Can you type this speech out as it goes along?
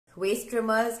Waist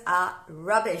trimmers are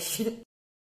rubbish.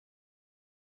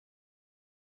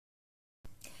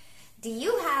 Do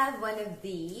you have one of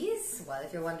these? Well,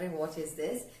 if you're wondering what is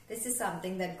this is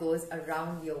something that goes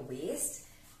around your waist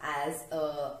as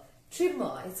a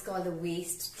trimmer. It's called a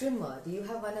waist trimmer. Do you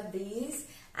have one of these?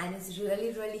 And it's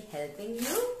really helping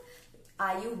you?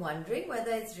 Are you wondering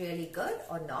whether it's really good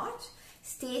or not?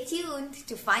 Stay tuned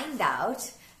to find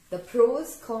out the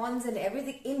pros, cons and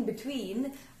everything in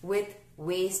between with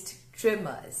waist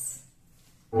trimmers.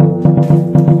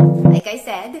 Like I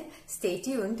said, stay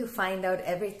tuned to find out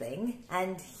everything,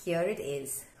 and here it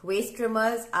is. Waist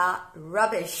trimmers are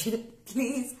rubbish.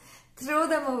 Please throw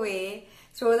them away,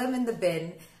 throw them in the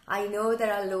bin. I know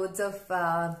there are loads of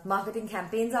marketing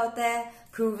campaigns out there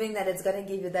proving that it's going to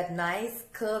give you that nice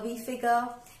curvy figure,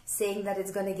 saying that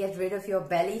it's going to get rid of your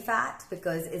belly fat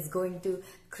because it's going to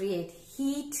create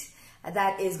heat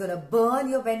that is going to burn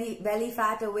your belly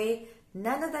fat away.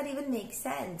 None of that even makes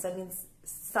sense. I mean,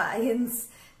 science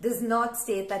does not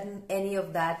state that any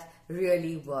of that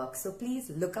really works. So please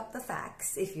look up the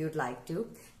facts if you'd like to.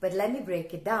 But let me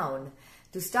break it down.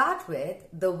 To start with,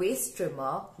 the waist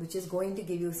trimmer, which is going to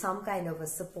give you some kind of a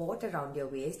support around your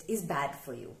waist, is bad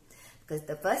for you. Because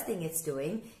the first thing it's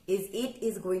doing is it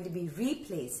is going to be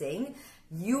replacing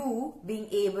you being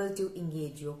able to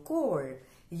engage your core,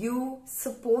 you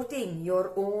supporting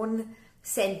your own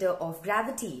center of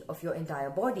gravity of your entire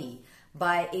body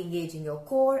by engaging your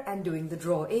core and doing the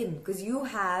draw in, because you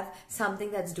have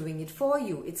something that's doing it for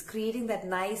you. It's creating that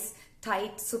nice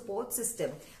tight support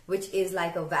system, which is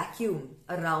like a vacuum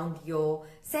around your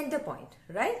center point,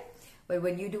 right? But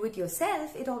when you do it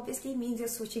yourself, it obviously means you're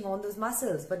switching on those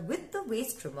muscles. But with the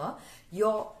waist trimmer,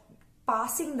 you're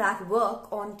passing that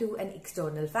work onto an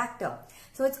external factor.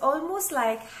 So it's almost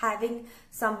like having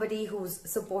somebody who's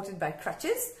supported by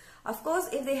crutches. Of course,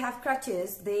 if they have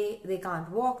crutches, they can't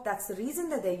walk. That's the reason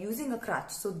that they're using a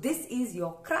crutch. So this is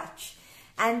your crutch.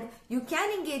 And you can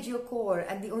engage your core,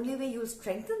 and the only way you'll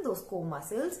strengthen those core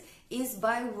muscles is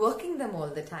by working them all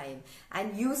the time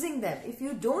and using them. If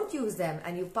you don't use them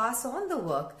and you pass on the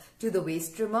work to the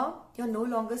waist trimmer, you're no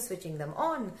longer switching them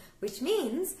on, which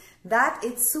means that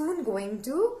it's soon going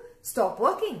to stop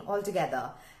working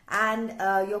altogether. And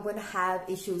you're going to have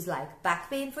issues like back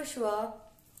pain for sure.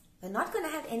 You're not going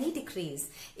to have any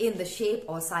decrease in the shape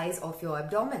or size of your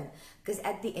abdomen, because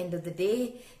at the end of the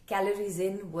day, calories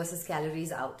in versus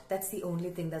calories out. That's the only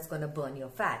thing that's going to burn your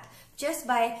fat. Just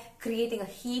by creating a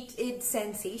heated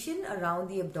sensation around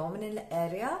the abdominal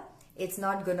area, it's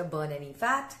not going to burn any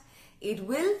fat. It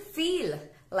will feel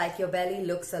like your belly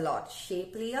looks a lot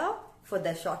shapelier for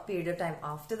the short period of time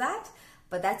after that.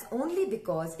 But that's only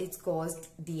because it's caused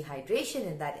dehydration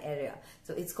in that area.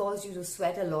 So it's caused you to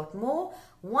sweat a lot more.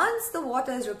 Once the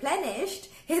water is replenished,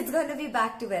 it's going to be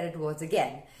back to where it was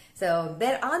again. So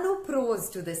there are no pros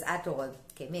to this at all.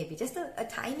 Okay, maybe just a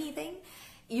tiny thing.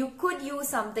 You could use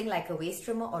something like a waist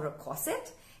trimmer or a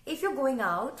corset. If you're going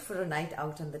out for a night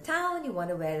out in the town, you want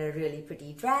to wear a really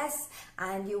pretty dress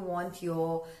and you want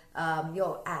your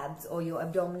abs or your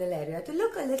abdominal area to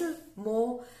look a little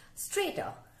more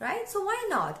straighter, right? So why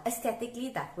not? Aesthetically,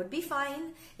 that would be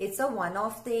fine. It's a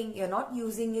one-off thing. You're not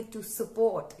using it to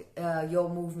support your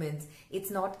movements. It's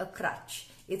not a crutch.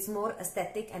 It's more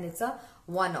aesthetic and it's a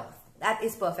one-off. That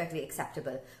is perfectly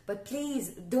acceptable. But please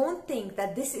don't think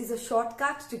that this is a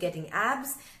shortcut to getting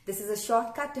abs. This is a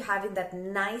shortcut to having that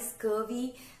nice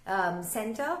curvy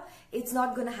center. It's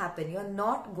not going to happen. You're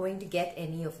not going to get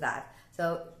any of that.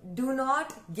 So do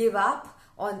not give up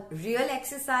on real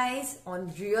exercise,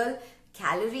 on real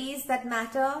calories that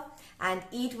matter, and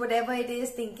eat whatever it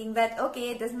is thinking that,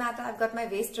 okay, it doesn't matter, I've got my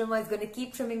waist trimmer, it's going to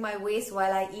keep trimming my waist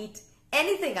while I eat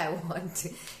anything I want.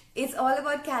 It's all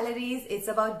about calories. It's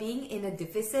about being in a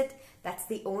deficit. That's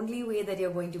the only way that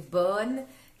you're going to burn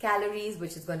calories,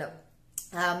 which is going to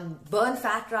burn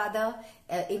fat rather,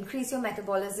 increase your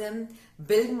metabolism,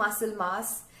 build muscle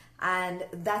mass, and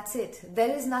that's it.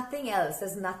 There is nothing else.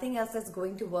 There's nothing else that's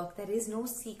going to work. There is no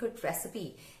secret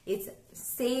recipe. It's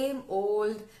same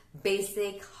old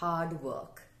basic hard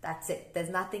work. That's it. There's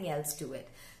nothing else to it.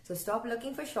 So stop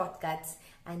looking for shortcuts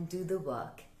and do the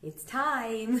work. It's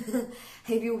time.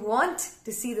 If you want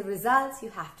to see the results, you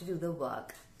have to do the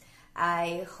work.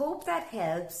 I hope that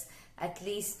helps, at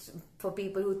least for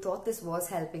people who thought this was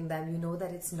helping them. You know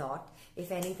that it's not.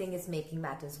 If anything, it's making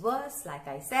matters worse. Like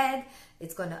I said,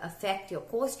 it's going to affect your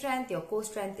core strength. Your core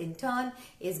strength in turn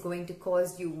is going to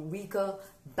cause you weaker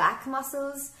back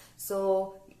muscles.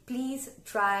 So please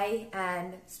try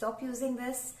and stop using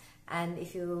this. And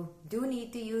if you do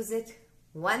need to use it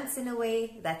once in a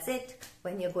way, that's it.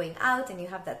 When you're going out and you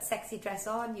have that sexy dress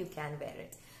on, you can wear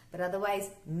it. But otherwise,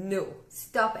 no,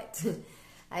 stop it.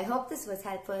 I hope this was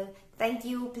helpful. Thank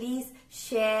you. Please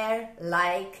share,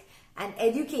 like, and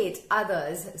educate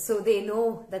others so they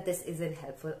know that this isn't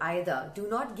helpful either. Do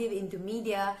not give into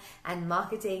media and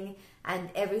marketing and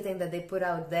everything that they put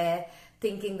out there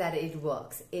thinking that it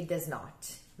works. It does not.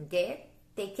 Okay?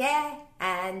 Take care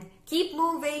and keep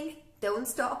moving. Don't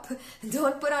stop.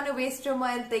 Don't put on a waist trimmer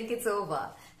and think it's over.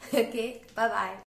 Okay? Bye-bye.